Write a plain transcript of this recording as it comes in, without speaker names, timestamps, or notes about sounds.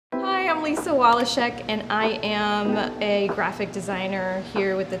I'm Lisa Walesheck, and I am a graphic designer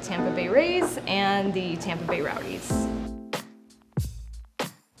here with the Tampa Bay Rays and the Tampa Bay Rowdies.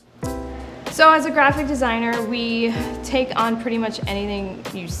 So as a graphic designer, we take on pretty much anything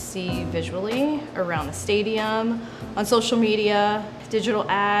you see visually around the stadium, on social media, digital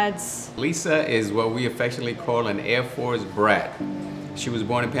ads. Lisa is what we affectionately call an Air Force brat. She was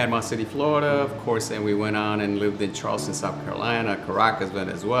born in Panama City, Florida, of course, and we went on and lived in Charleston, South Carolina, Caracas,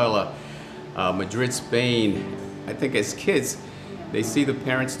 Venezuela, Madrid, Spain. I think as kids, they see the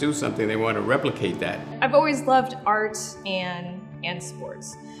parents do something, they want to replicate that. I've always loved art and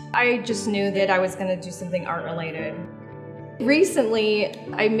sports. I just knew that I was going to do something art related. Recently,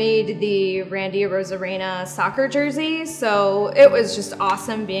 I made the Randy Arozarena soccer jersey, so it was just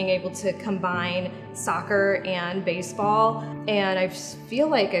awesome being able to combine soccer and baseball, and I feel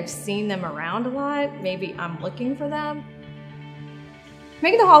like I've seen them around a lot. Maybe I'm looking for them.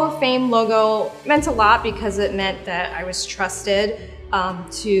 Making the Hall of Fame logo meant a lot because it meant that I was trusted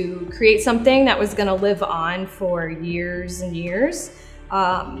to create something that was going to live on for years and years.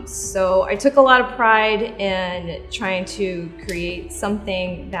 So I took a lot of pride in trying to create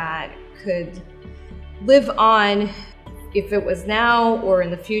something that could live on if it was now or in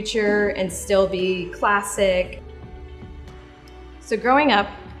the future and still be classic. So growing up,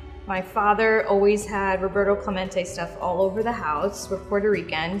 my father always had Roberto Clemente stuff all over the house. We're Puerto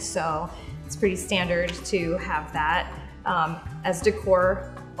Rican, so it's pretty standard to have that as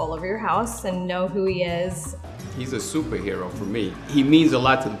decor all over your house and know who he is. He's a superhero for me. He means a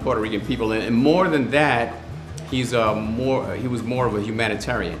lot to the Puerto Rican people, and more than that, he was more of a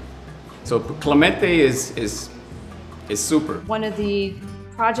humanitarian. So Clemente is super. One of the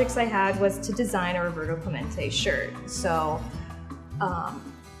projects I had was to design a Roberto Clemente shirt. So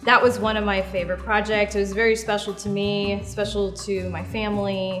that was one of my favorite projects. It was very special to me, special to my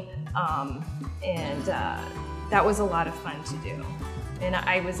family, and that was a lot of fun to do. And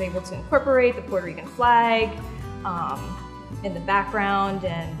I was able to incorporate the Puerto Rican flag in the background,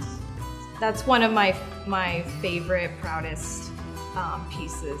 and that's one of my favorite, proudest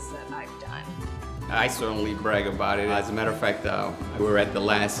pieces that I've done. I certainly brag about it. As a matter of fact, we were at the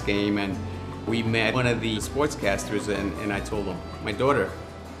last game and we met one of the sportscasters, and I told him, my daughter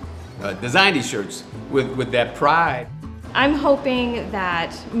designed these shirts with that pride. I'm hoping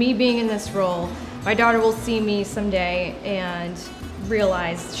that me being in this role, my daughter will see me someday and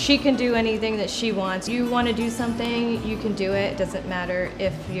realize she can do anything that she wants. You want to do something, you can do it. It doesn't matter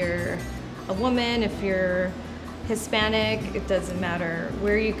if you're a woman, if you're Hispanic, it doesn't matter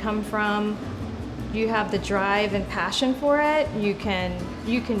where you come from. You have the drive and passion for it, you can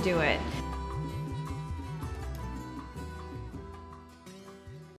do it.